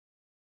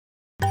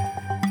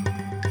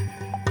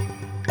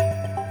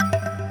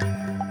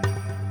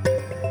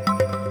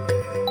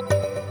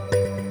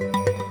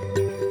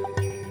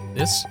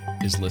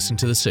is Listen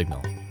to the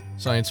Signal,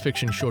 science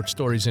fiction short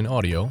stories in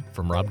audio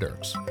from Rob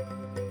Dirks.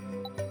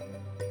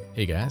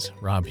 Hey guys,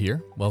 Rob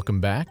here. Welcome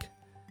back.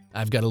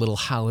 I've got a little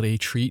holiday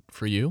treat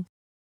for you.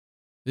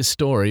 This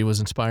story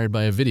was inspired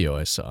by a video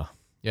I saw.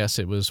 Yes,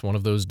 it was one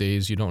of those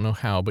days you don't know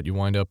how, but you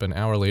wind up an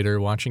hour later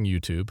watching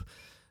YouTube,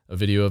 a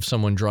video of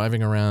someone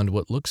driving around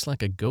what looks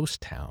like a ghost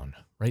town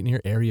right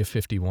near Area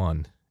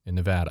 51 in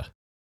Nevada.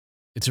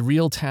 It's a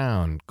real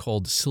town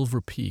called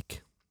Silver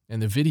Peak,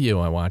 and the video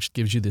I watched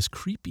gives you this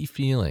creepy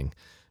feeling.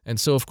 And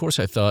so, of course,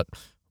 I thought,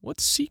 what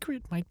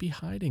secret might be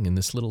hiding in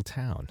this little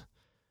town?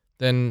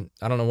 Then,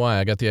 I don't know why,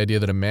 I got the idea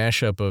that a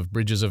mashup of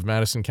Bridges of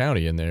Madison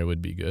County in there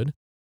would be good.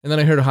 And then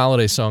I heard a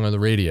holiday song on the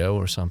radio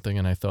or something,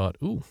 and I thought,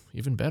 ooh,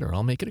 even better,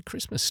 I'll make it a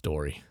Christmas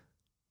story.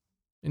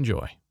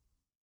 Enjoy.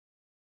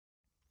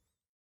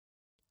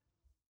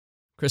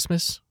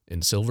 Christmas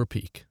in Silver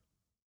Peak.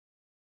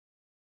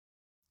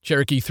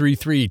 Cherokee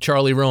 3-3,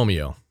 Charlie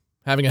Romeo.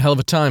 Having a hell of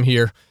a time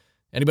here.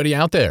 Anybody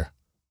out there?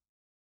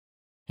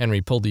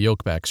 Henry pulled the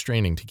yoke back,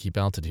 straining to keep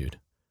altitude.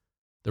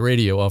 The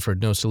radio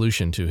offered no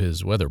solution to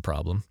his weather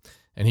problem,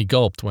 and he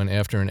gulped when,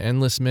 after an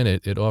endless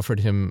minute, it offered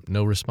him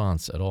no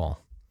response at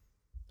all.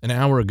 An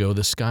hour ago,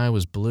 the sky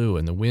was blue,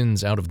 and the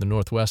winds out of the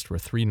northwest were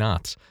 3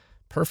 knots,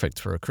 perfect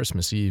for a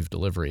Christmas Eve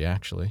delivery,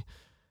 actually.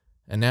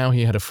 And now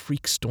he had a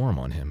freak storm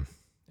on him.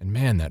 And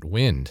man, that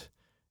wind.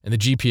 And the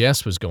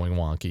GPS was going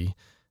wonky,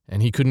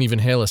 and he couldn't even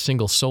hail a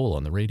single soul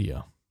on the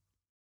radio.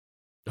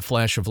 A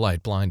flash of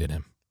light blinded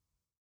him.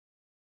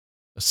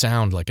 A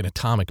sound like an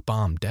atomic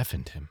bomb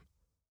deafened him.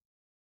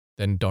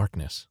 Then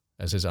darkness,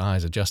 as his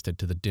eyes adjusted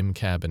to the dim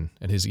cabin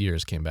and his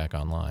ears came back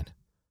online.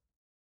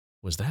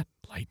 Was that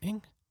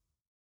lightning?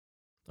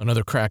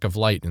 Another crack of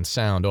light and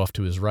sound off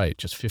to his right,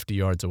 just 50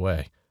 yards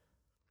away.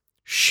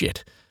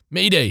 Shit!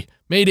 Mayday!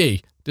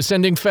 Mayday!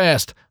 Descending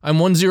fast! I'm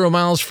 10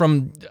 miles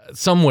from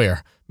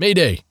somewhere!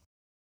 Mayday!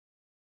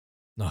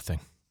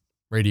 Nothing.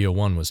 Radio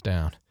 1 was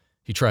down.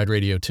 He tried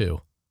Radio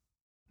 2.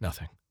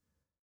 Nothing.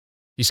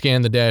 He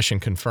scanned the dash and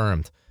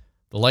confirmed.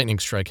 The lightning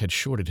strike had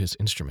shorted his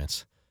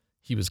instruments.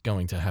 He was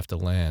going to have to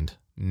land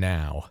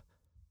now.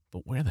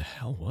 But where the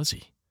hell was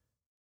he?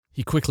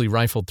 He quickly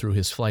rifled through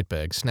his flight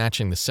bag,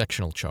 snatching the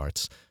sectional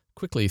charts,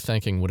 quickly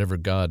thanking whatever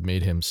God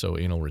made him so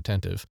anal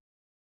retentive,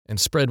 and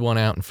spread one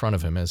out in front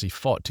of him as he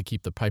fought to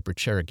keep the Piper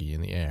Cherokee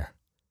in the air.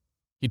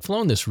 He'd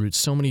flown this route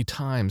so many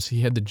times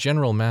he had the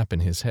general map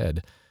in his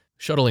head,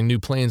 shuttling new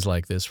planes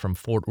like this from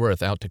Fort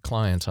Worth out to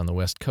clients on the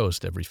West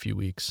Coast every few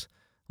weeks,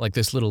 like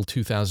this little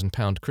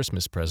 2,000-pound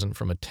Christmas present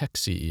from a tech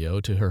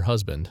CEO to her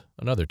husband,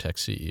 another tech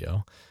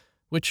CEO,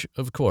 which,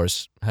 of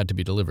course, had to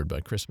be delivered by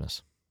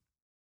Christmas.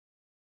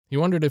 He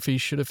wondered if he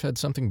should have had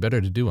something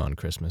better to do on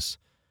Christmas,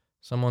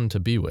 someone to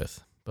be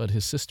with, but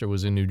his sister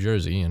was in New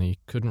Jersey, and he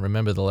couldn't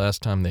remember the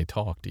last time they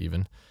talked,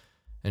 even.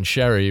 And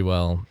Sherry,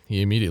 well,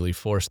 he immediately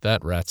forced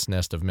that rat's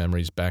nest of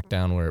memories back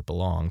down where it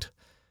belonged.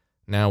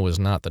 Now was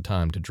not the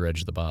time to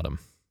dredge the bottom.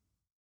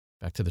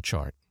 Back to the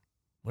chart.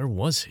 Where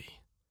was he?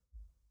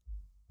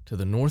 To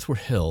the north were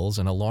hills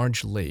and a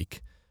large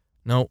lake.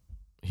 No,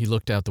 he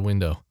looked out the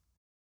window.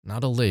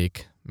 Not a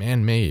lake,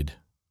 man-made.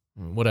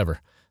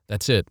 Whatever.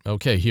 That's it.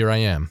 Okay, here I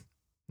am.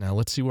 Now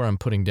let's see where I'm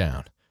putting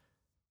down.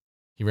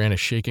 He ran a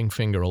shaking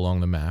finger along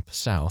the map,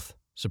 south,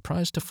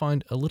 surprised to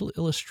find a little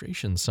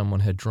illustration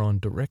someone had drawn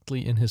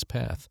directly in his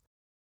path.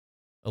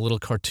 A little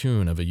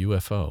cartoon of a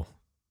UFO,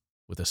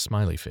 with a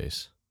smiley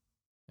face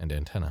and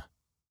antenna.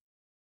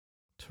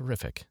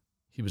 Terrific.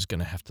 He was going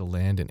to have to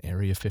land in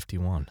Area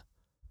 51.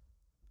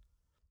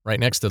 Right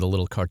next to the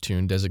little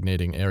cartoon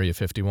designating Area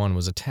 51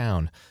 was a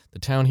town. The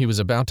town he was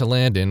about to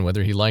land in,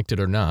 whether he liked it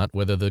or not,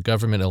 whether the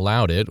government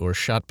allowed it or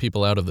shot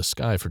people out of the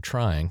sky for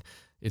trying.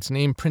 Its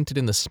name printed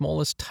in the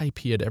smallest type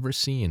he had ever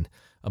seen.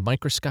 A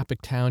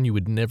microscopic town you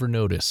would never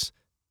notice.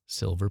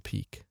 Silver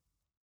Peak.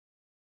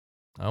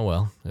 Oh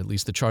well, at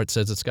least the chart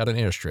says it's got an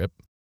airstrip.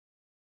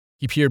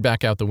 He peered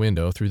back out the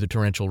window through the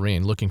torrential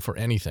rain, looking for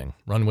anything.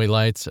 Runway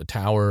lights, a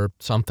tower,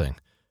 something.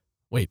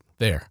 Wait,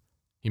 there,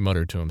 he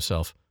muttered to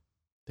himself.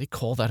 They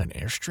call that an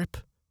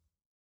airstrip?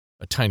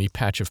 A tiny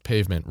patch of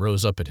pavement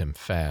rose up at him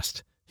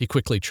fast. He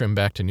quickly trimmed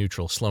back to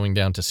neutral, slowing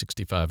down to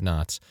 65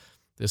 knots.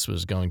 This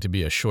was going to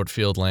be a short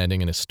field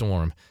landing in a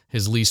storm,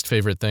 his least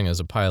favorite thing as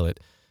a pilot,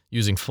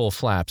 using full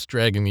flaps,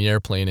 dragging the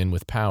airplane in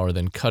with power,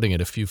 then cutting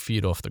it a few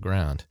feet off the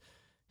ground.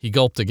 He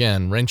gulped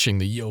again, wrenching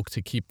the yoke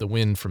to keep the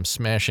wind from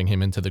smashing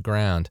him into the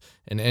ground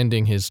and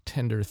ending his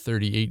tender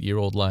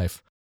 38-year-old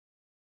life.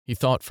 He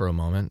thought for a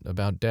moment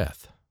about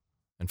death,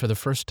 and for the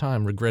first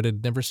time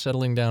regretted never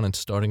settling down and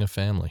starting a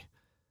family.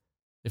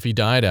 If he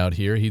died out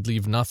here, he'd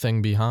leave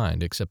nothing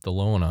behind except the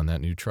loan on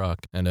that new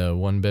truck and a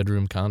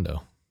 1-bedroom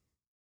condo.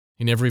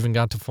 He never even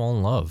got to fall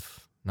in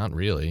love. Not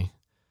really.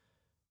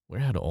 Where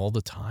had all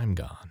the time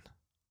gone?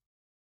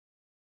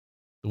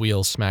 The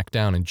wheels smacked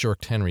down and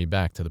jerked Henry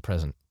back to the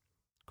present.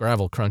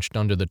 Gravel crunched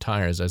under the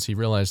tires as he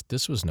realized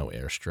this was no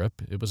airstrip.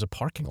 It was a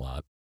parking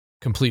lot,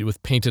 complete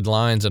with painted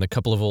lines and a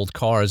couple of old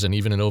cars and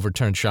even an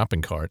overturned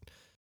shopping cart.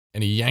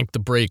 And he yanked the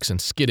brakes and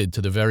skidded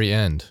to the very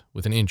end,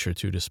 with an inch or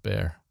two to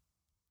spare.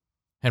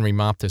 Henry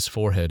mopped his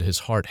forehead, his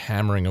heart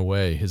hammering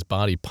away, his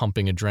body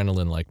pumping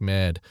adrenaline like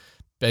mad,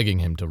 begging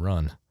him to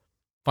run.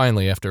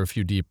 Finally, after a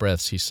few deep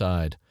breaths, he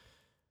sighed.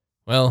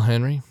 Well,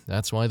 Henry,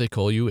 that's why they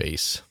call you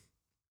Ace.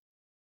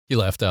 He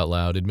laughed out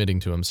loud, admitting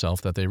to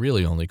himself that they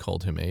really only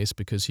called him Ace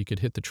because he could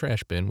hit the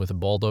trash bin with a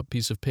balled-up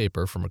piece of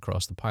paper from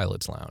across the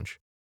pilot's lounge.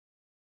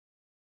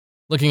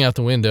 Looking out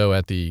the window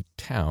at the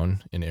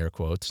town, in air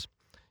quotes,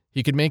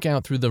 he could make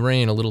out through the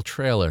rain a little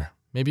trailer.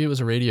 Maybe it was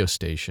a radio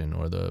station,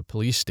 or the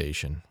police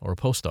station, or a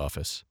post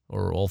office,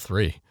 or all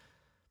three.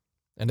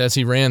 And as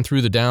he ran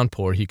through the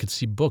downpour, he could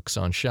see books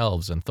on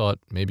shelves and thought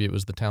maybe it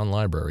was the town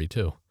library,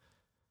 too.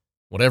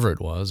 Whatever it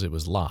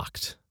was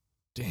locked.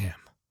 Damn.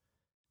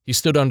 He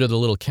stood under the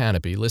little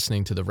canopy,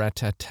 listening to the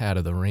rat-tat-tat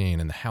of the rain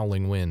and the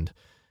howling wind,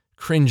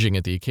 cringing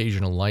at the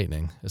occasional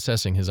lightning,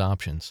 assessing his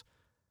options.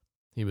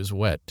 He was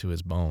wet to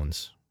his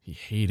bones. He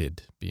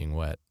hated being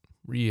wet.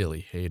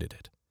 Really hated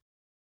it.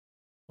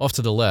 Off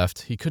to the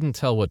left, he couldn't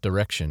tell what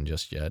direction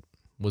just yet,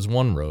 was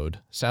one road,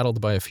 saddled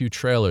by a few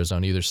trailers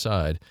on either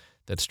side,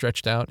 that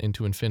stretched out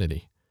into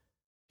infinity.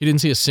 He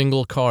didn't see a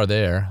single car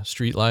there,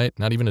 street light,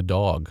 not even a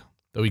dog,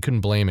 though he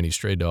couldn't blame any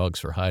stray dogs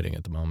for hiding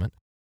at the moment.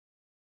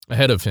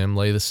 Ahead of him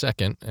lay the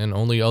second and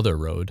only other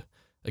road,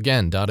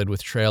 again dotted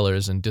with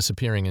trailers and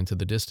disappearing into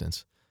the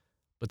distance.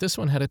 But this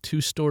one had a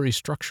 2-story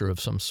structure of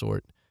some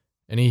sort,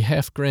 and he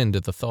half grinned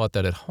at the thought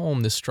that at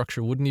home this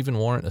structure wouldn't even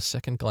warrant a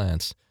second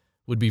glance,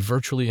 would be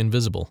virtually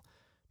invisible.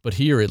 But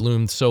here it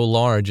loomed so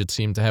large it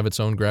seemed to have its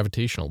own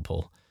gravitational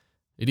pull.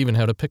 It even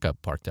had a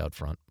pickup parked out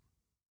front.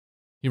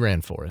 He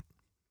ran for it.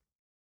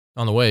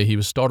 On the way, he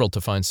was startled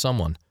to find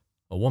someone,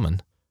 a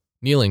woman,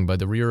 kneeling by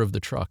the rear of the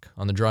truck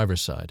on the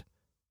driver's side.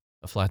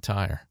 A flat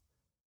tire.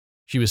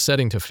 She was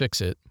setting to fix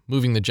it,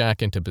 moving the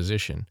jack into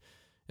position,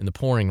 in the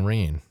pouring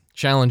rain,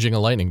 challenging a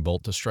lightning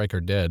bolt to strike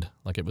her dead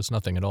like it was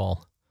nothing at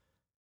all.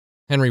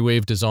 Henry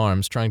waved his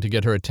arms, trying to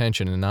get her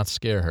attention and not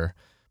scare her,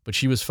 but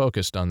she was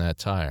focused on that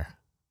tire.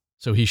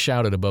 So he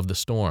shouted above the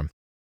storm,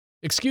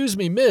 "Excuse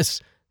me,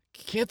 miss,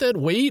 can't that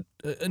wait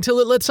until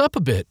it lets up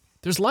a bit?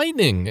 There's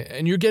lightning,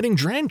 and you're getting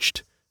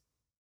drenched."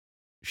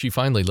 She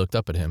finally looked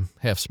up at him,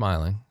 half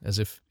smiling, as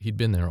if he'd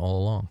been there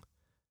all along.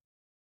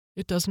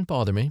 "It doesn't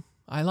bother me.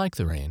 I like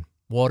the rain.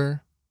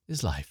 Water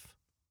is life."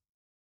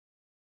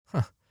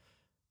 Huh.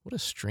 What a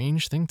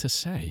strange thing to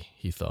say,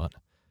 he thought.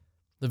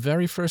 The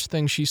very first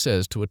thing she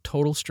says to a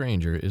total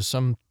stranger is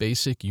some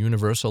basic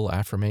universal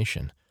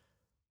affirmation.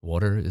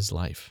 Water is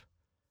life.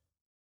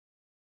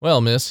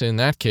 "Well, miss, in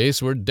that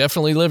case, we're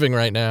definitely living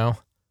right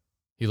now."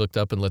 He looked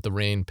up and let the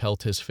rain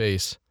pelt his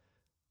face.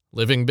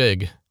 "Living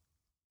big."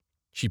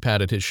 She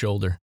patted his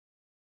shoulder.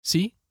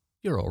 "See,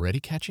 you're already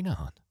catching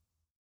on."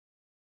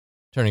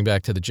 Turning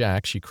back to the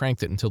jack, she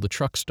cranked it until the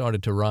truck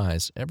started to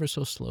rise, ever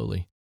so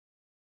slowly.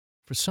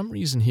 For some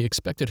reason, he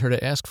expected her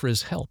to ask for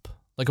his help,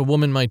 like a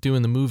woman might do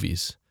in the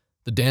movies,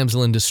 the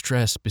damsel in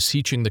distress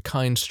beseeching the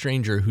kind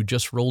stranger who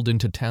just rolled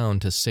into town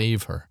to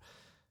save her.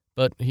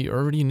 But he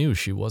already knew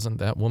she wasn't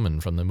that woman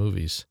from the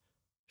movies.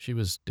 She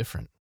was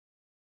different.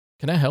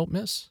 "Can I help,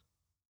 miss?"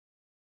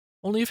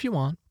 "Only if you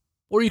want.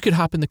 Or you could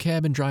hop in the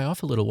cab and dry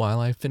off a little while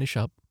I finish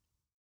up."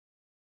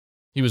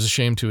 He was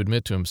ashamed to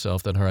admit to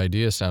himself that her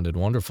idea sounded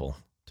wonderful,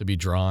 to be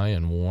dry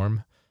and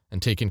warm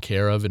and taken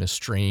care of in a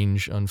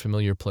strange,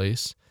 unfamiliar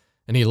place,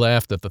 and he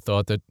laughed at the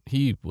thought that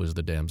he was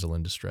the damsel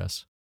in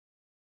distress.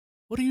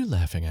 "What are you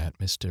laughing at,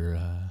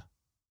 Mr.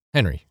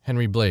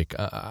 Henry Blake.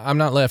 I'm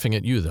not laughing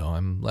at you, though.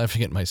 I'm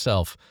laughing at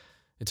myself.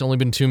 It's only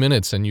been 2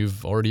 minutes, and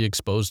you've already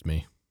exposed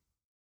me."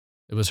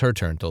 It was her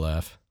turn to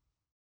laugh.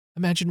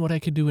 "Imagine what I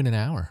could do in an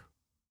hour."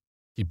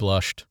 He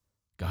blushed.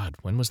 God,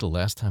 when was the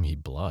last time he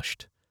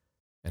blushed?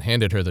 And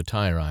handed her the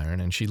tire iron,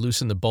 and she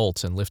loosened the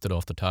bolts and lifted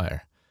off the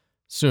tire.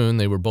 Soon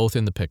they were both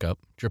in the pickup,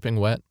 dripping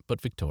wet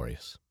but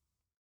victorious.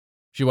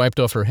 She wiped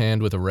off her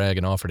hand with a rag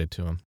and offered it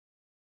to him.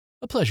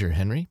 "A pleasure,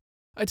 Henry.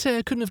 I'd say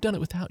I couldn't have done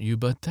it without you,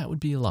 but that would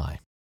be a lie.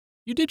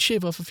 You did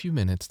shave off a few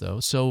minutes,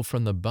 though, so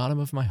from the bottom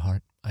of my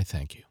heart, I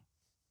thank you."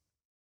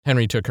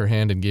 Henry took her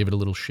hand and gave it a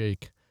little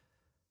shake.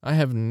 "I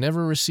have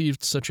never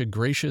received such a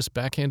gracious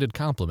backhanded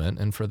compliment,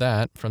 and for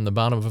that, from the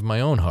bottom of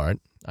my own heart,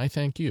 I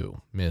thank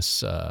you,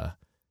 Miss,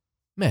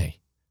 May.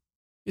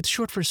 It's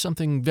short for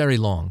something very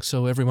long,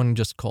 so everyone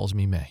just calls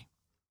me May.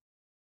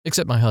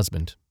 Except my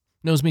husband.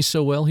 Knows me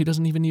so well he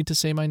doesn't even need to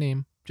say my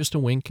name. Just a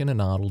wink and a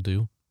nod will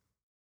do.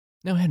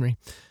 Now, Henry,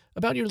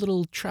 about your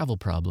little travel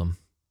problem."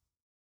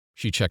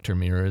 She checked her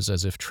mirrors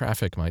as if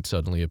traffic might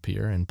suddenly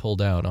appear and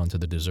pulled out onto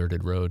the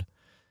deserted road.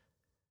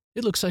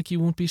 "It looks like you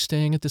won't be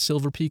staying at the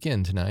Silver Peak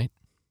Inn tonight."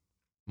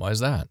 "Why's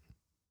that?"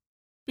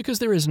 "Because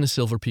there isn't a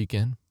Silver Peak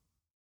Inn."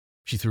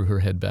 She threw her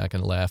head back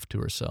and laughed to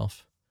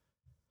herself.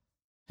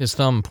 His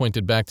thumb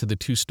pointed back to the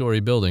 2-story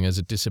building as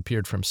it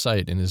disappeared from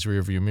sight in his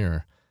rearview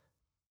mirror.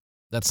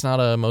 "That's not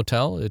a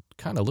motel? It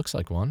kind of looks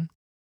like one."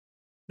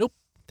 "Nope,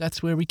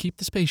 that's where we keep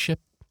the spaceship."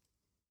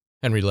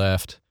 Henry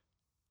laughed.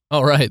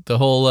 "All right, the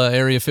whole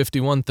Area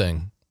 51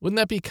 thing. Wouldn't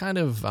that be kind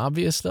of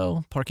obvious,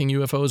 though, parking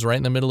UFOs right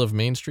in the middle of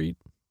Main Street?"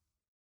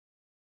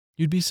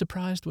 "You'd be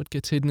surprised what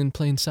gets hidden in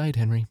plain sight,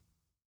 Henry.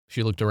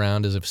 She looked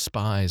around as if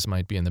spies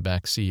might be in the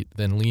back seat,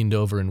 then leaned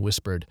over and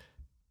whispered,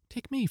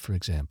 "Take me, for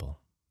example."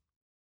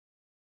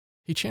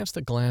 He chanced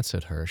a glance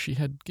at her. She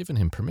had given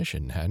him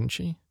permission, hadn't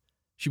she?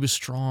 She was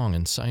strong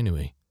and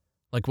sinewy,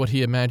 like what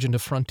he imagined a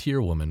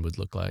frontier woman would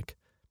look like.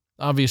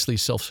 Obviously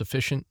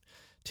self-sufficient,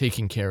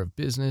 taking care of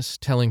business,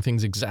 telling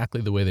things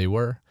exactly the way they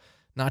were,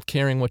 not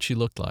caring what she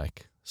looked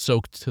like,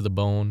 soaked to the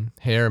bone,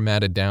 hair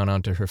matted down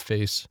onto her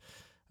face,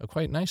 a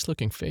quite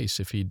nice-looking face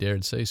if he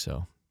dared say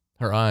so,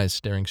 her eyes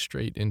staring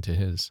straight into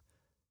his.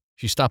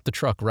 She stopped the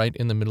truck right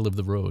in the middle of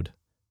the road.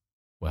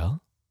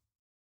 Well?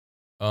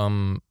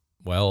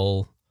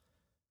 Well,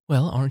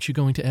 aren't you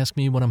going to ask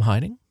me what I'm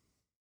hiding?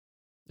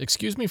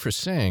 Excuse me for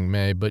saying,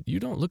 May, but you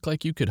don't look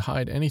like you could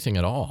hide anything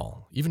at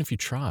all, even if you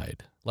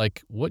tried.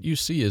 Like, what you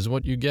see is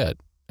what you get.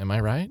 Am I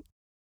right?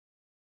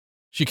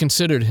 She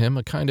considered him,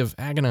 a kind of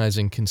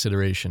agonizing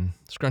consideration,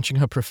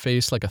 scrunching up her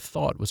face like a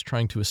thought was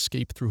trying to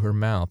escape through her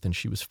mouth and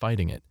she was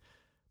fighting it.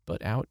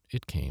 But out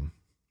it came.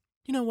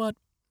 You know what?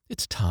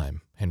 It's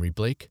time, Henry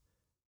Blake.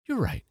 You're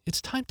right.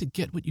 It's time to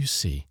get what you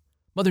see.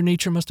 Mother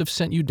Nature must have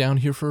sent you down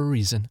here for a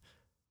reason.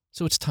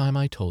 So it's time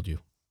I told you.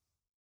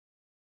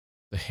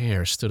 The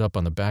hair stood up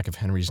on the back of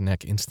Henry's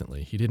neck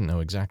instantly. He didn't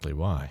know exactly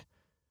why.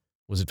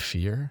 Was it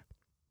fear?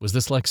 Was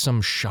this like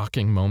some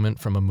shocking moment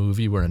from a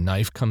movie where a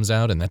knife comes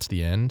out and that's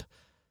the end?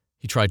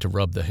 He tried to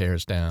rub the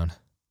hairs down.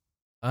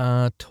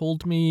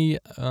 Told me,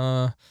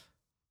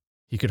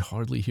 He could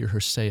hardly hear her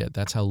say it.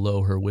 That's how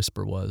low her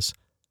whisper was.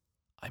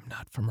 I'm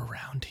not from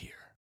around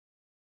here.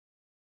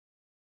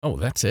 Oh,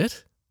 that's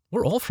it?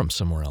 We're all from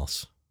somewhere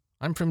else.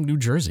 I'm from New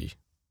Jersey.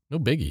 No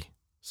biggie.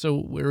 So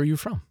where are you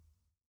from?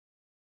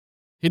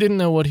 He didn't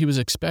know what he was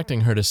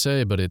expecting her to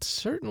say, but it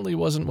certainly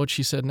wasn't what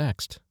she said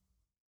next.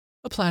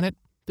 A planet,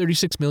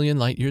 36 million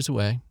light years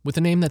away, with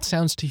a name that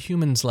sounds to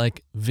humans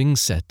like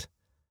Vingset.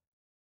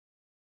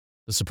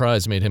 The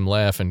surprise made him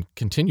laugh and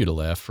continue to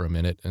laugh for a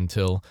minute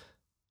until,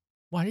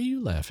 Why are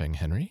you laughing,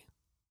 Henry?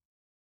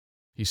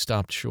 He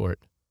stopped short.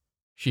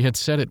 She had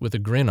said it with a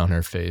grin on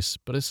her face,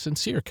 but a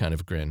sincere kind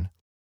of grin.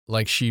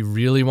 Like she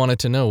really wanted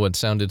to know what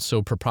sounded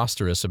so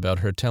preposterous about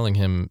her telling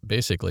him,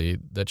 basically,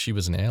 that she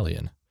was an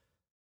alien.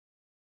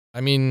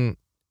 I mean,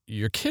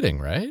 you're kidding,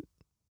 right?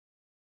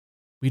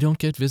 We don't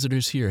get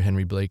visitors here,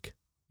 Henry Blake.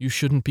 You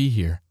shouldn't be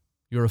here.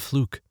 You're a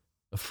fluke,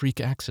 a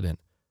freak accident,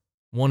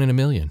 1 in a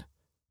million.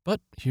 But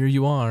here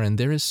you are, and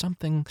there is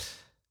something.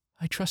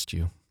 I trust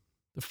you.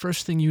 The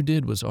first thing you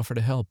did was offer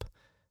to help,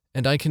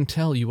 and I can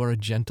tell you are a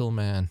gentle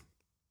man.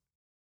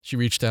 She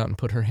reached out and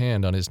put her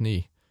hand on his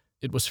knee.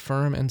 It was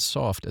firm and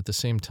soft at the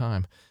same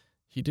time.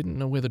 He didn't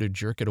know whether to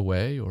jerk it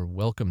away or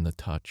welcome the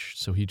touch,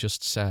 so he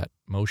just sat,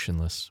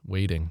 motionless,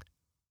 waiting.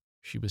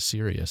 She was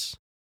serious.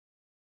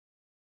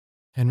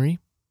 Henry,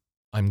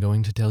 I'm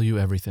going to tell you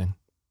everything.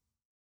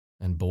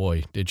 And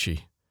boy, did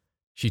she.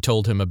 She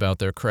told him about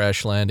their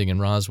crash landing in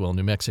Roswell,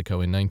 New Mexico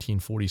in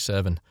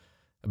 1947,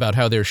 about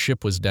how their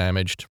ship was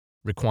damaged,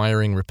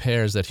 requiring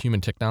repairs that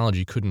human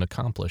technology couldn't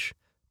accomplish,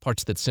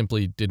 parts that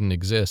simply didn't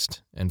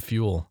exist, and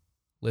fuel,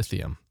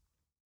 lithium.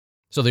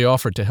 So they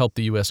offered to help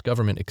the U.S.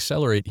 government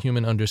accelerate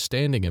human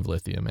understanding of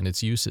lithium and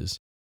its uses,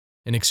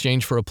 in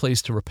exchange for a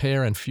place to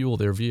repair and fuel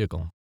their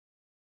vehicle.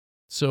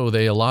 So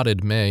they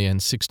allotted May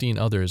and 16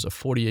 others a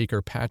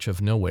 40-acre patch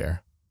of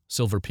nowhere,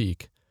 Silver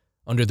Peak,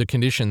 under the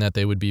condition that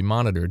they would be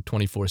monitored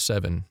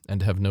 24/7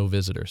 and have no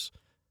visitors.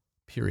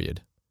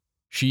 Period.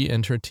 She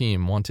and her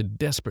team wanted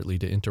desperately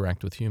to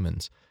interact with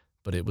humans,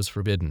 but it was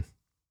forbidden.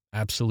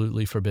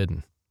 Absolutely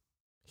forbidden.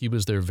 He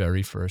was their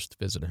very first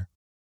visitor.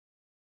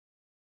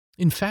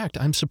 In fact,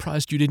 I'm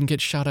surprised you didn't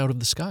get shot out of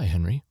the sky,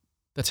 Henry.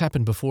 That's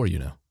happened before, you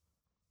know.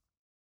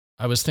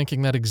 I was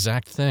thinking that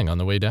exact thing on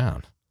the way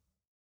down.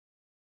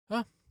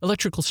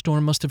 Electrical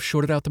storm must have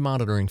shorted out the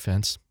monitoring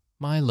fence.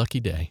 My lucky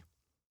day.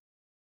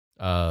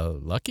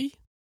 Lucky?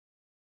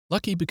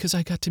 Lucky because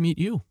I got to meet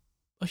you.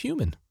 A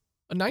human.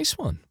 A nice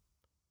one.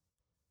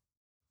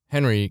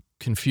 Henry,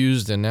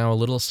 confused and now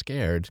a little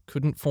scared,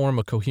 couldn't form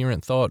a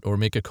coherent thought or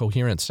make a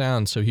coherent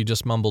sound, so he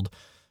just mumbled,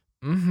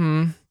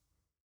 mm-hmm.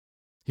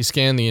 He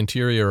scanned the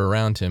interior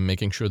around him,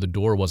 making sure the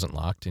door wasn't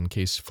locked in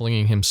case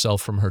flinging himself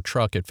from her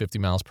truck at 50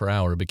 miles per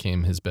hour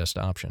became his best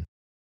option.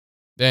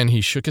 Then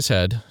he shook his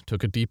head,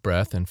 took a deep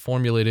breath, and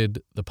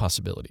formulated the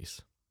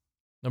possibilities.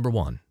 Number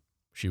 1,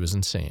 she was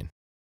insane.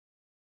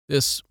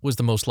 This was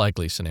the most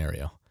likely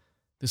scenario.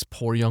 This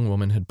poor young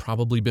woman had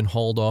probably been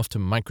hauled off to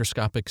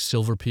microscopic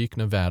Silver Peak,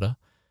 Nevada,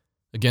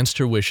 against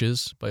her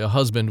wishes by a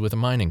husband with a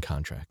mining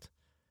contract.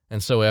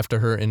 And so after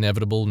her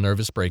inevitable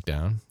nervous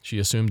breakdown, she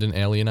assumed an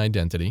alien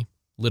identity,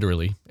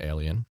 literally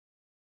alien,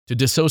 to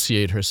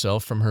dissociate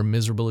herself from her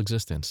miserable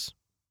existence.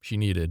 She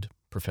needed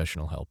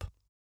professional help.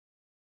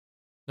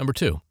 Number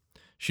 2,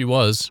 she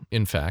was,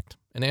 in fact,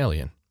 an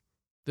alien.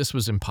 This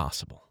was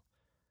impossible.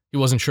 He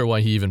wasn't sure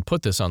why he even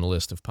put this on the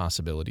list of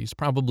possibilities,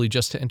 probably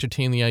just to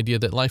entertain the idea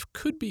that life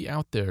could be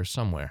out there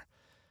somewhere.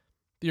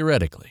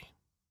 Theoretically.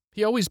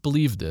 He always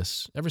believed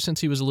this, ever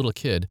since he was a little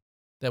kid,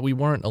 that we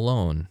weren't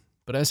alone,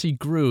 but as he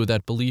grew,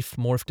 that belief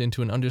morphed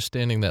into an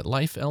understanding that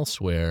life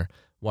elsewhere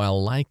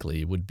while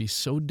likely, would be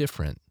so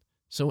different,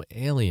 so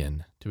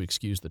alien, to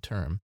excuse the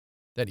term,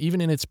 that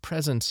even in its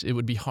presence it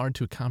would be hard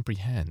to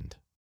comprehend.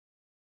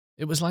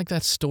 It was like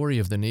that story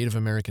of the Native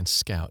American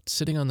scout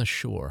sitting on the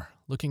shore,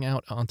 looking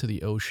out onto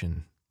the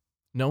ocean,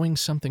 knowing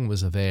something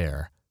was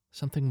there,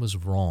 something was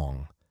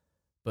wrong,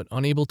 but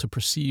unable to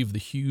perceive the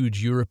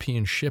huge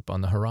European ship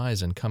on the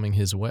horizon coming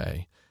his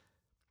way,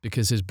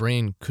 because his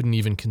brain couldn't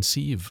even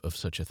conceive of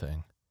such a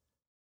thing.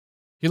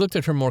 He looked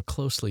at her more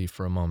closely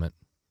for a moment.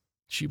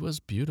 She was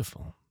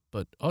beautiful,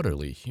 but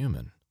utterly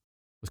human,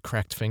 with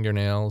cracked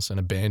fingernails and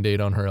a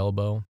Band-Aid on her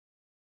elbow,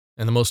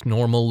 and the most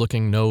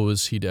normal-looking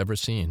nose he'd ever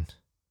seen.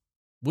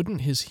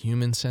 Wouldn't his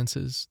human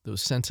senses,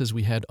 those senses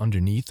we had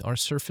underneath our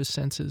surface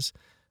senses,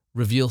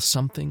 reveal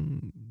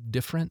something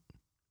different?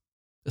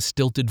 A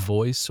stilted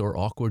voice or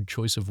awkward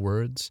choice of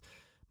words,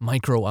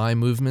 micro-eye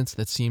movements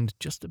that seemed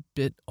just a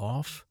bit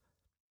off,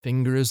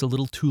 fingers a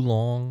little too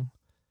long.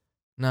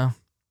 No,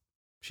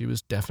 she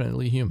was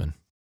definitely human.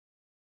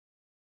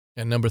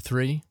 And number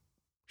 3,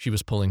 she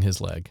was pulling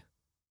his leg.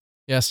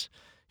 Yes,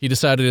 he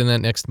decided in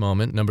that next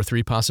moment, number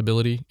 3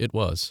 possibility, it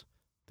was.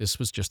 This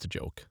was just a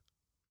joke.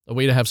 A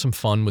way to have some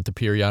fun with the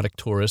periodic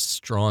tourists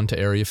drawn to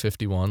Area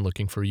 51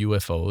 looking for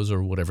UFOs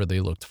or whatever they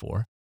looked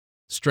for,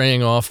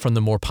 straying off from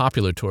the more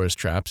popular tourist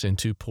traps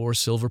into poor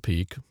Silver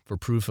Peak for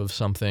proof of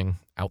something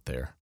out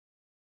there.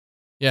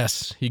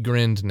 Yes, he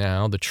grinned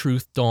now, the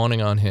truth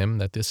dawning on him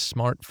that this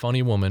smart,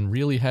 funny woman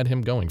really had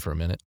him going for a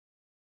minute.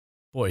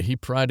 Boy, he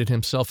prided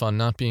himself on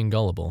not being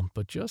gullible,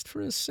 but just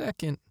for a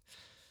second.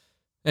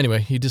 Anyway,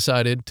 he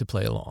decided to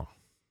play along.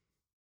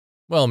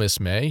 Well, Miss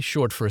May,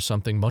 short for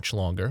something much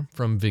longer,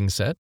 from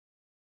Vingset,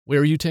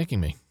 where are you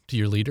taking me? To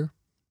your leader?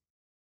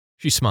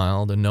 She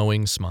smiled, a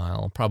knowing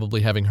smile,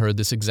 probably having heard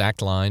this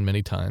exact line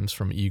many times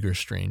from eager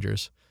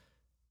strangers.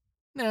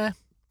 Nah,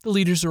 the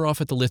leaders are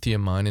off at the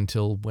lithium mine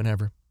until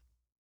whenever.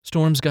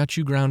 Storm's got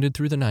you grounded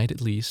through the night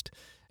at least,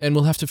 and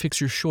we'll have to fix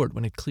your short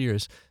when it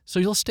clears, so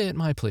you'll stay at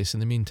my place in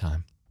the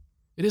meantime.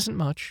 It isn't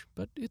much,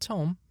 but it's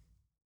home.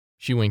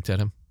 She winked at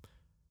him.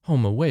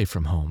 Home away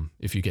from home,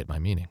 if you get my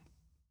meaning.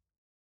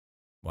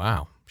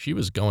 Wow, she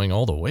was going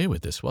all the way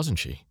with this, wasn't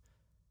she?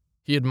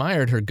 He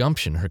admired her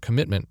gumption, her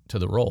commitment to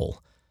the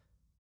role.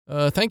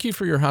 Thank you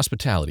for your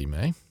hospitality,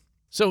 May.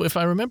 So if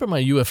I remember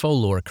my UFO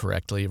lore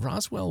correctly,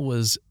 Roswell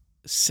was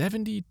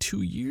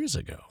 72 years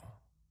ago.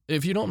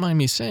 If you don't mind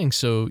me saying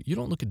so, you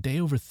don't look a day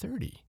over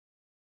 30.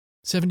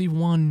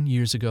 71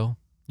 years ago.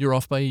 You're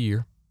off by a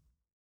year.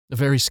 A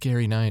very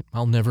scary night.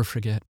 I'll never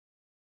forget.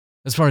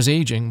 As far as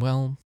aging,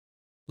 well,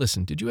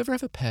 listen, did you ever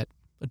have a pet?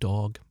 A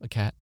dog? A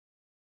cat?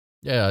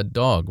 Yeah, a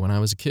dog when I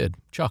was a kid.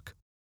 Chuck.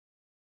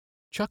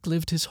 Chuck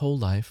lived his whole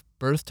life,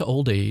 birth to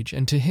old age,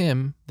 and to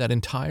him, that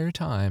entire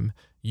time,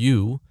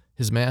 you,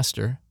 his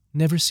master,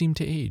 never seemed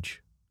to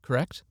age,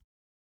 correct?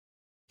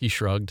 He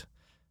shrugged.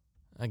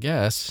 I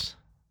guess.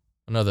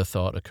 Another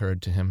thought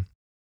occurred to him.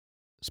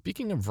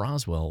 Speaking of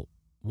Roswell,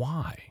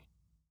 why?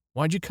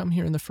 Why'd you come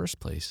here in the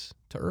first place,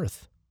 to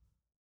Earth?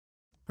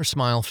 Her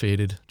smile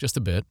faded, just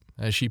a bit,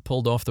 as she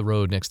pulled off the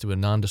road next to a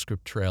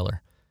nondescript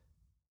trailer.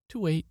 To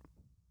wait.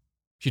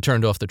 She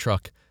turned off the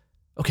truck.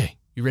 Okay,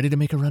 you ready to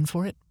make a run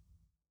for it?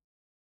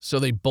 So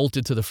they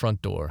bolted to the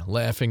front door,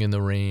 laughing in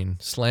the rain,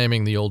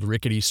 slamming the old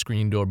rickety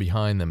screen door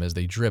behind them as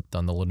they dripped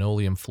on the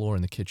linoleum floor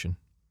in the kitchen.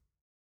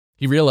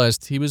 He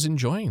realized he was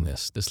enjoying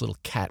this little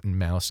cat and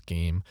mouse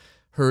game,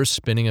 her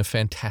spinning a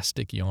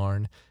fantastic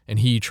yarn, and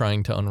he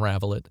trying to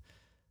unravel it.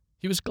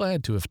 He was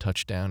glad to have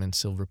touched down in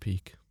Silver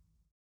Peak.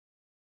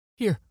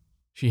 Here,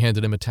 she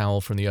handed him a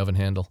towel from the oven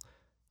handle.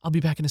 I'll be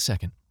back in a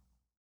second.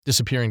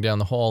 Disappearing down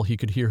the hall, he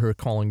could hear her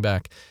calling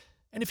back,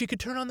 and if you could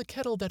turn on the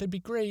kettle, that'd be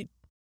great.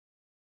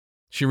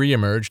 She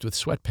reemerged with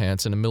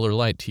sweatpants and a Miller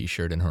Lite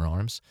t-shirt in her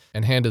arms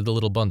and handed the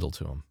little bundle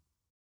to him.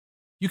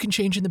 You can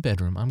change in the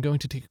bedroom. I'm going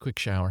to take a quick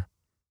shower.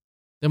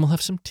 Then we'll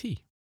have some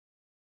tea.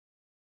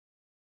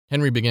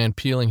 Henry began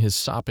peeling his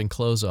sopping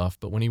clothes off,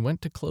 but when he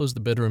went to close the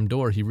bedroom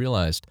door, he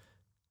realized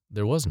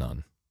there was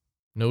none.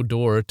 No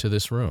door to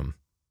this room,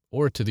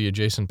 or to the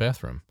adjacent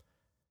bathroom.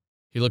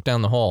 He looked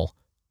down the hall.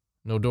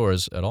 No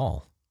doors at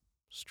all.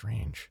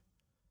 Strange.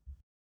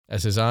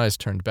 As his eyes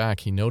turned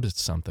back, he noticed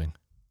something.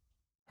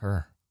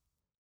 Her.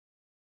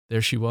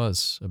 There she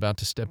was, about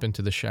to step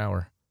into the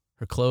shower,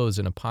 her clothes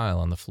in a pile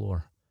on the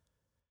floor.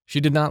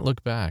 She did not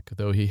look back,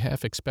 though he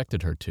half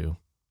expected her to,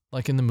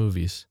 like in the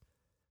movies,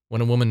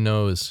 when a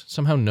woman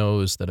somehow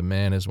knows that a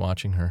man is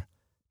watching her,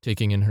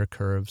 taking in her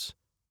curves,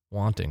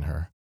 wanting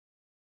her,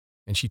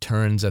 and she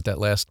turns at that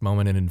last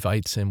moment and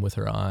invites him with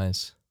her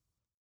eyes.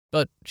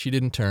 But she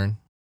didn't turn,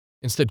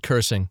 instead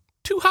cursing,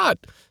 "Too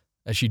hot!"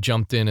 as she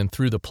jumped in and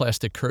threw the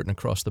plastic curtain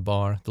across the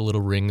bar, the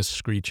little rings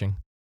screeching.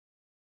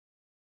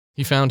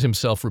 He found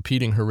himself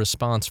repeating her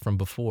response from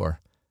before.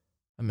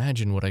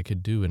 Imagine what I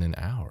could do in an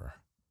hour.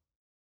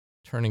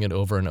 Turning it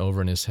over and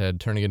over in his head,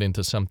 turning it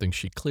into something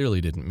she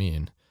clearly didn't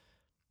mean.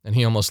 And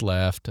he almost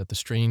laughed at the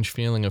strange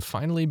feeling of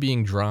finally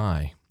being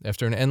dry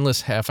after an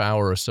endless half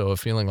hour or so of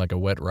feeling like a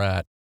wet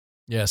rat.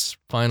 Yes,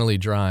 finally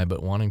dry,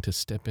 but wanting to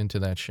step into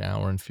that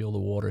shower and feel the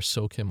water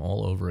soak him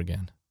all over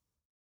again.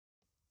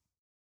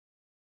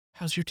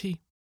 How's your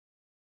tea?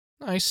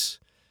 Nice.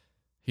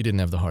 He didn't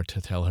have the heart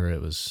to tell her it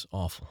was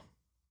awful.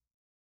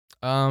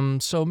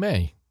 So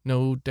May,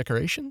 no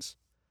decorations?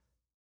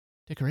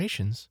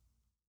 Decorations?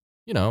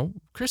 You know,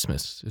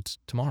 Christmas. It's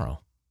tomorrow.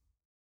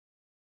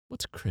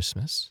 What's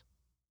Christmas?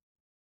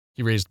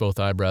 He raised both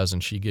eyebrows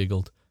and she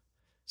giggled.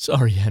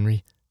 Sorry,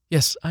 Henry.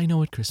 Yes, I know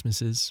what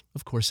Christmas is.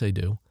 Of course I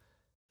do.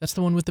 That's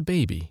the one with the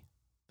baby,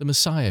 the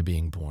Messiah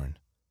being born.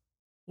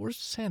 Or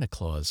Santa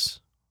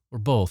Claus. Or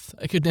both.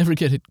 I could never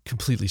get it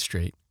completely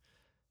straight.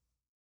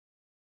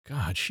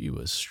 God, she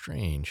was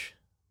strange.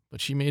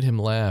 But she made him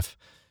laugh,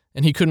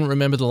 and he couldn't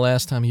remember the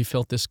last time he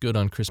felt this good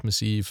on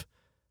Christmas Eve.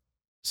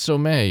 So,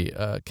 May,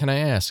 can I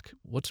ask,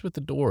 what's with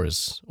the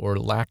doors, or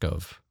lack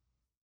of?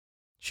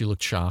 She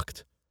looked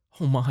shocked.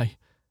 Oh my,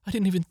 I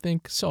didn't even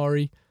think,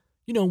 sorry.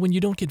 You know, when you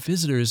don't get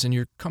visitors and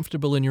you're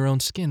comfortable in your own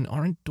skin,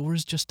 aren't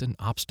doors just an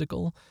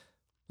obstacle?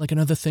 Like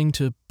another thing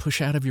to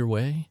push out of your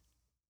way?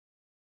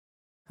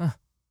 Huh,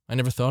 I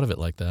never thought of it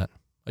like that.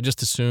 I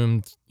just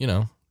assumed,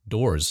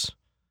 doors.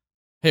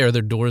 Hey, are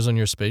there doors on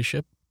your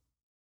spaceship?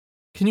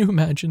 Can you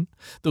imagine?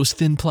 Those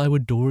thin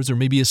plywood doors, or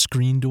maybe a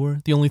screen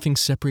door, the only thing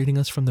separating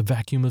us from the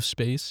vacuum of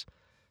space?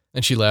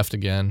 And she laughed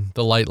again,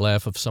 the light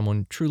laugh of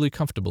someone truly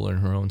comfortable in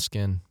her own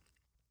skin.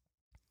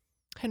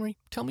 Henry,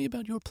 tell me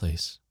about your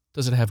place.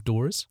 Does it have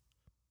doors?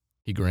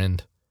 He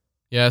grinned.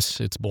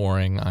 Yes, it's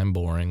boring. I'm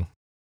boring.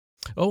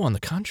 Oh, on the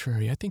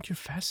contrary, I think you're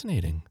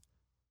fascinating.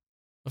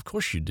 Of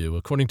course you do.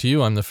 According to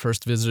you, I'm the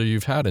first visitor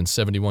you've had in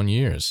 71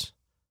 years.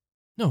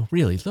 No,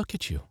 really, look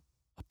at you.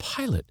 A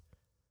pilot.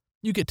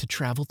 You get to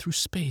travel through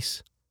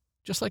space.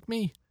 Just like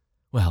me.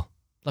 Well,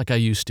 like I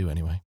used to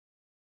anyway.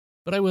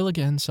 But I will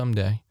again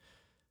someday.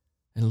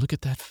 And look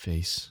at that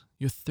face.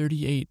 You're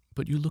 38,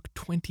 but you look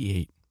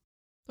 28.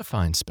 A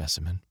fine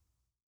specimen.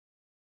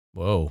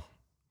 Whoa,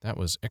 that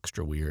was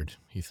extra weird,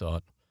 he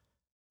thought.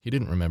 He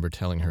didn't remember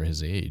telling her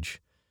his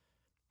age.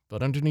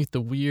 But underneath the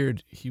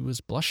weird, he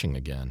was blushing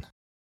again.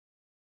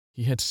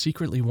 He had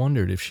secretly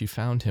wondered if she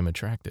found him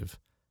attractive.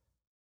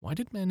 Why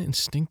did men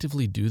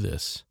instinctively do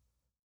this?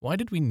 Why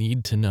did we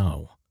need to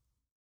know?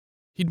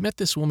 He'd met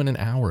this woman an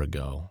hour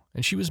ago,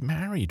 and she was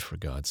married, for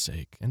God's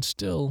sake, and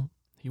still,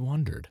 he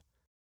wondered.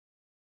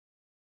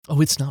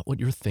 Oh, it's not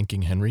what you're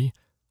thinking, Henry.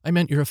 I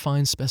meant you're a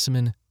fine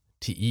specimen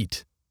to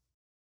eat.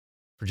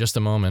 For just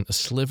a moment, a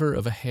sliver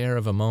of a hair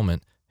of a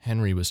moment,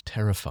 Henry was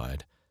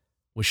terrified.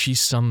 Was she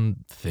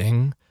some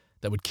thing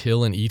that would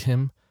kill and eat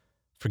him?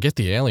 Forget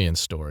the alien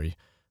story.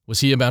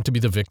 Was he about to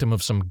be the victim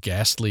of some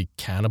ghastly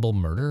cannibal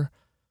murder?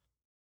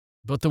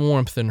 But the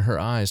warmth in her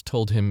eyes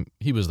told him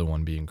he was the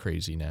one being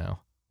crazy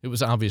now. It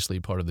was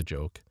obviously part of the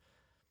joke.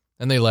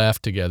 And they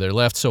laughed together,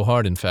 laughed so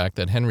hard, in fact,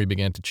 that Henry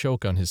began to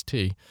choke on his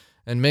tea,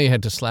 and May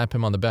had to slap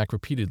him on the back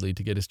repeatedly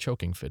to get his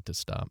choking fit to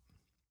stop.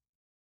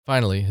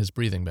 Finally, his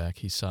breathing back,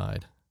 he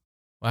sighed.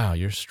 Wow,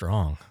 you're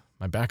strong.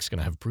 My back's going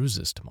to have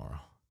bruises tomorrow.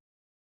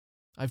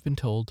 I've been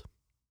told.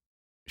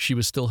 She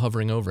was still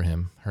hovering over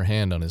him, her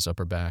hand on his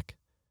upper back.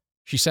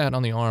 She sat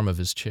on the arm of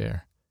his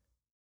chair.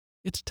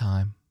 It's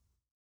time.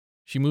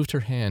 She moved her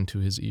hand to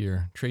his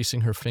ear,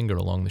 tracing her finger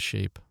along the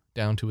shape,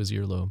 down to his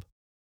earlobe.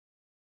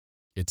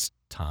 It's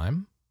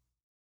time?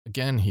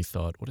 Again, he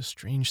thought, what a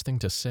strange thing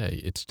to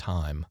say, it's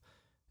time,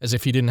 as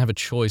if he didn't have a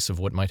choice of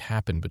what might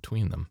happen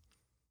between them.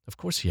 Of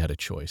course he had a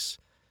choice.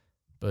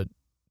 But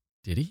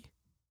did he?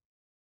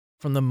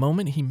 From the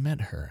moment he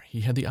met her,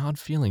 he had the odd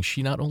feeling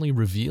she not only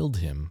revealed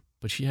him,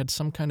 but she had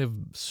some kind of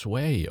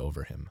sway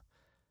over him.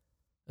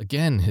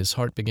 Again, his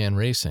heart began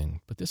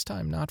racing, but this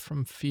time not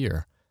from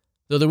fear.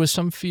 Though there was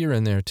some fear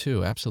in there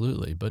too,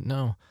 absolutely. But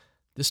no,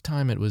 this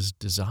time it was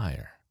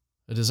desire.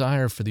 A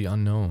desire for the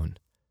unknown,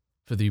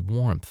 for the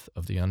warmth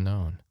of the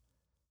unknown.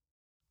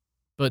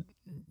 But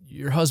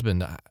your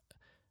husband,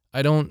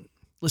 I don't...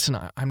 Listen,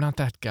 I'm not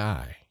that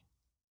guy.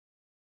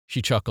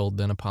 She chuckled,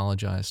 then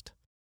apologized.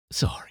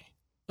 Sorry.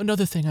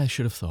 Another thing I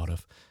should have thought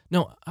of.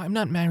 No, I'm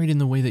not married in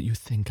the way that you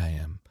think I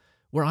am.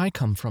 Where I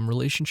come from,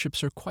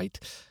 relationships are quite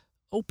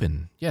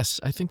open. Yes,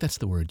 I think that's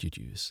the word you'd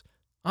use.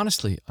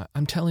 Honestly,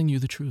 I'm telling you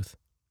the truth.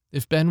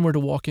 If Ben were to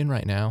walk in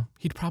right now,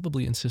 he'd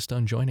probably insist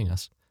on joining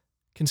us.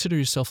 Consider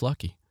yourself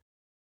lucky.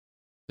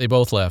 They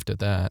both laughed at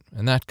that,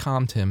 and that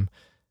calmed him,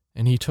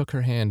 and he took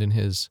her hand in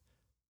his.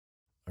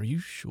 Are you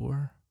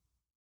sure?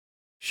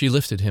 She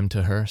lifted him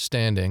to her,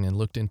 standing, and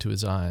looked into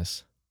his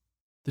eyes.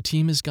 The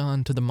team has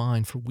gone to the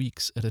mine for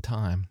weeks at a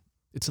time.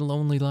 It's a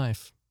lonely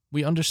life.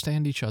 We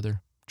understand each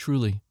other,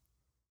 truly.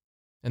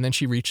 And then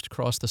she reached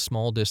across the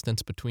small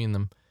distance between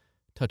them,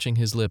 touching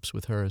his lips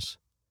with hers.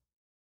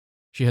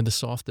 She had the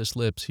softest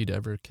lips he'd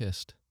ever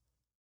kissed.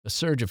 A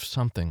surge of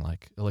something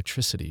like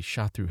electricity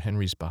shot through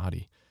Henry's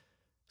body.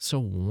 So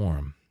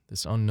warm,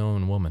 this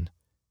unknown woman.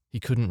 He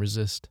couldn't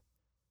resist.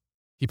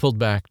 He pulled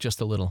back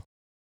just a little.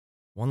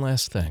 One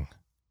last thing.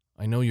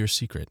 I know your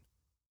secret.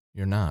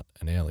 You're not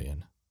an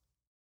alien.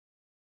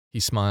 He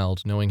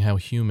smiled, knowing how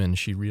human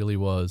she really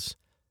was.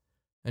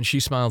 And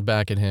she smiled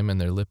back at him, and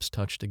their lips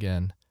touched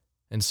again.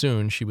 and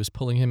soon she was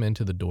pulling him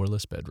into the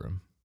doorless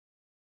bedroom.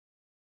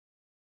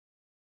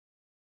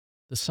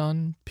 The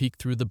sun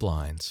peeked through the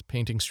blinds,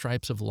 painting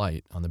stripes of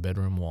light on the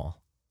bedroom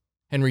wall.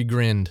 Henry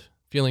grinned,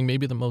 feeling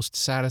maybe the most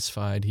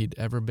satisfied he'd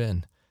ever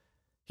been.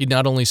 He'd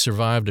not only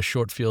survived a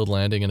short field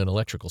landing in an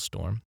electrical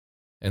storm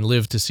and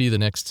lived to see the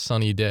next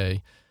sunny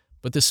day,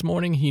 but this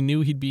morning he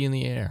knew he'd be in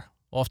the air,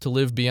 off to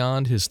live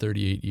beyond his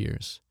 38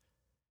 years.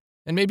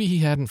 And maybe he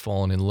hadn't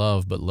fallen in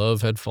love, but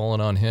love had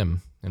fallen on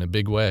him in a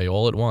big way,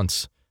 all at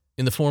once,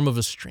 in the form of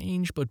a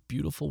strange but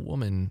beautiful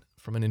woman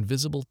from an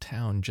invisible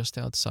town just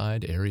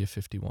outside Area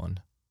 51.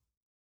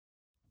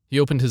 He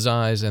opened his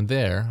eyes, and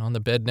there, on the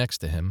bed next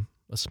to him,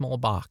 a small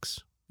box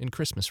in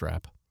Christmas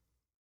wrap.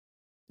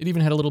 It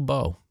even had a little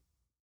bow.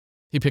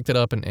 He picked it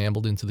up and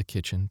ambled into the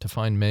kitchen to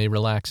find May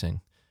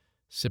relaxing,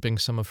 sipping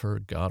some of her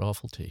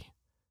god-awful tea.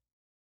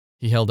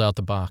 He held out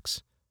the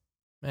box.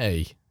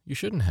 "May, you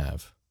shouldn't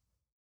have."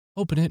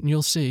 "Open it and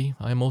you'll see.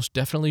 I most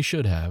definitely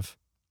should have."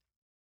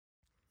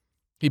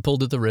 He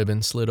pulled at the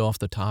ribbon, slid off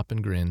the top,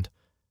 and grinned.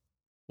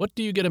 "What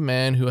do you get a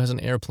man who has an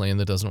airplane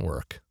that doesn't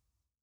work?"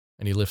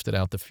 And he lifted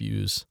out the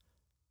fuse.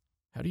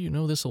 "How do you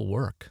know this'll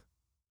work?"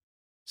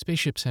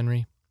 "Spaceships,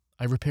 Henry.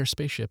 I repair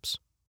spaceships."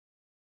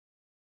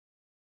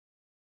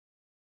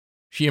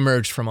 She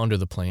emerged from under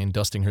the plane,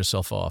 dusting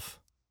herself off.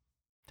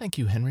 "Thank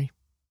you, Henry."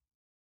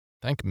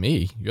 "Thank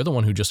me? You're the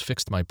one who just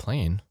fixed my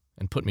plane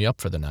and put me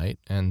up for the night,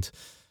 and,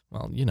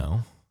 well, you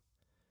know."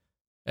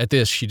 At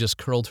this, she just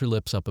curled her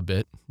lips up a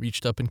bit,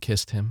 reached up and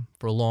kissed him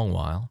for a long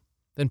while,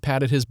 then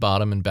patted his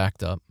bottom and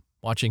backed up,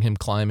 watching him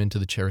climb into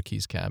the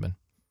Cherokee's cabin.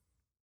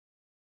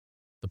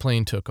 The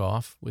plane took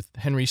off, with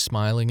Henry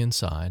smiling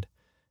inside,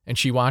 and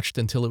she watched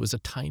until it was a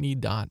tiny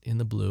dot in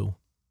the blue,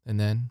 and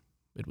then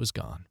it was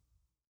gone.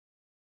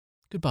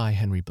 "Goodbye,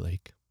 Henry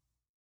Blake."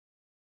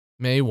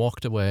 May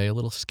walked away, a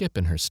little skip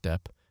in her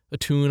step, a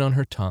tune on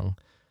her tongue,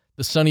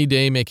 the sunny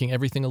day making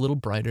everything a little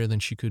brighter than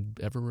she could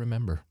ever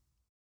remember.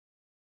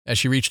 As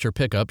she reached her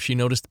pickup, she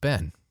noticed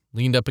Ben,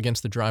 leaned up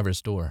against the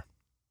driver's door.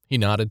 He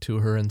nodded to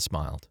her and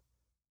smiled.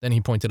 Then he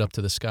pointed up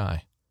to the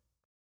sky.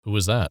 "Who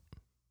was that?"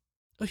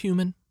 "A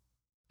human,"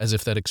 as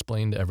if that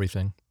explained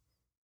everything.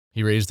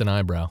 He raised an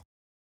eyebrow.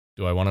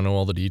 "Do I want to know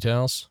all the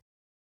details?"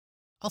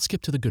 "I'll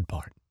skip to the good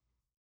part."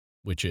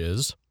 "Which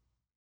is?"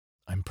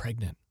 "I'm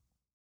pregnant."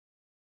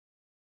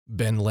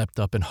 Ben leapt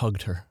up and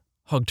hugged her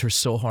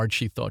so hard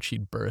she thought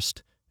she'd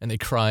burst, and they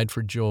cried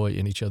for joy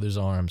in each other's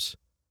arms.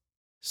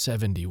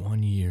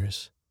 71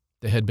 years.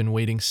 They had been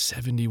waiting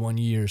 71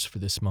 years for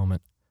this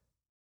moment.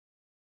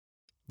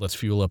 "Let's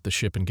fuel up the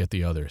ship and get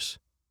the others.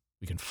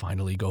 We can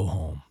finally go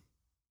home."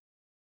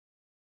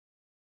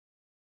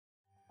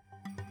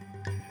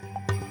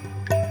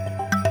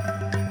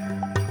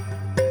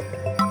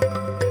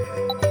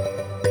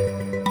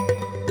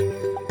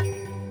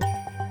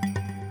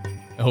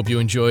 I hope you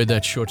enjoyed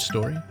that short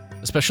story.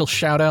 A special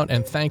shout out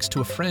and thanks to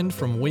a friend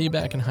from way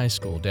back in high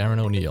school, Darren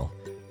O'Neill,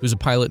 who's a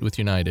pilot with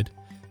United.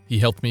 He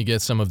helped me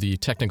get some of the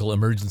technical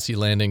emergency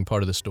landing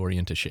part of the story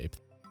into shape.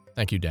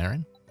 Thank you,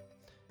 Darren.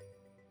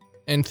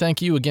 And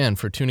thank you again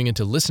for tuning in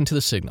to Listen to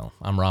the Signal.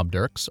 I'm Rob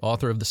Dirks,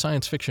 author of the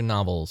science fiction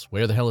novels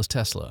Where the Hell is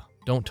Tesla?,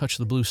 Don't Touch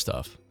the Blue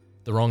Stuff,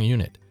 The Wrong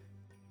Unit,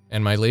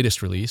 and my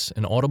latest release,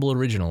 an Audible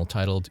original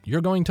titled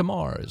You're Going to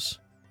Mars.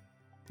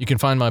 You can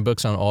find my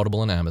books on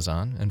Audible and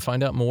Amazon, and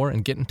find out more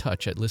and get in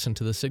touch at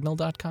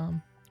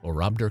listentothesignal.com or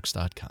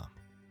robdirks.com.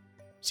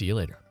 See you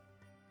later.